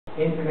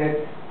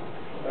internet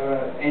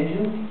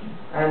engine,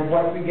 and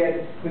what we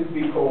get could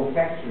be called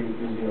Factory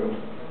 2.0,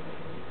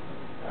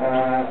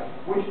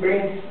 which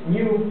brings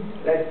new,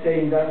 let's say,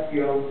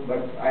 industrial,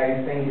 but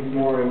I think it's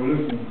more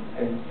revolution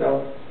as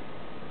itself,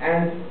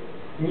 and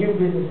new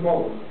business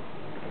models.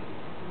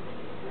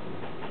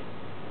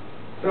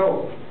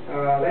 So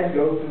let's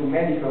go to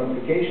medical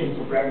applications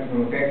of rapid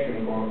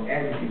manufacturing or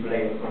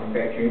additive-based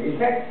manufacturing. In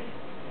fact,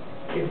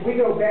 if we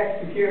go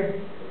back to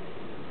here,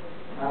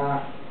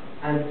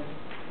 and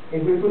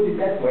if we put it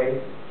that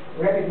way,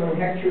 rapid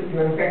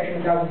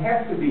manufacturing doesn't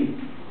have to be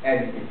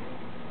additive.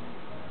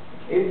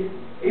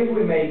 If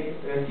we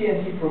make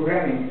CNC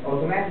programming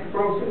automatic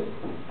process,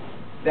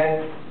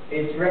 then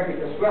it's rapid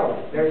as well.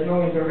 There's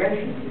no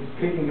intervention, it's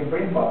clicking the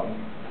print button.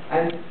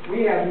 And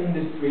we have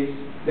industries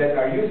that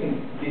are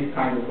using this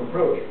kind of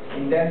approach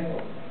in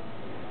dental.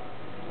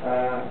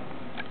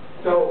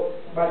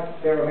 But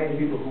there are many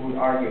people who would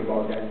argue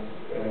about that,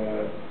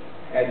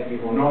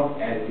 additive or not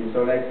additive,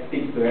 so let's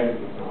stick to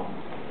additive now.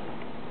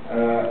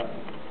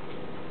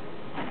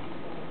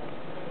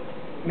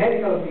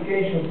 Medical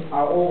applications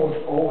are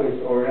almost always,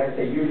 or let's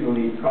say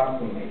usually,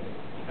 custom made.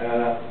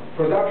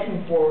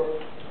 Production for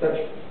such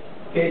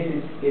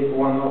cases is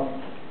one-off.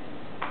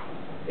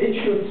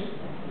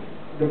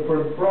 The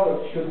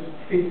product should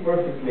fit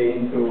perfectly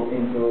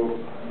into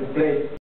the place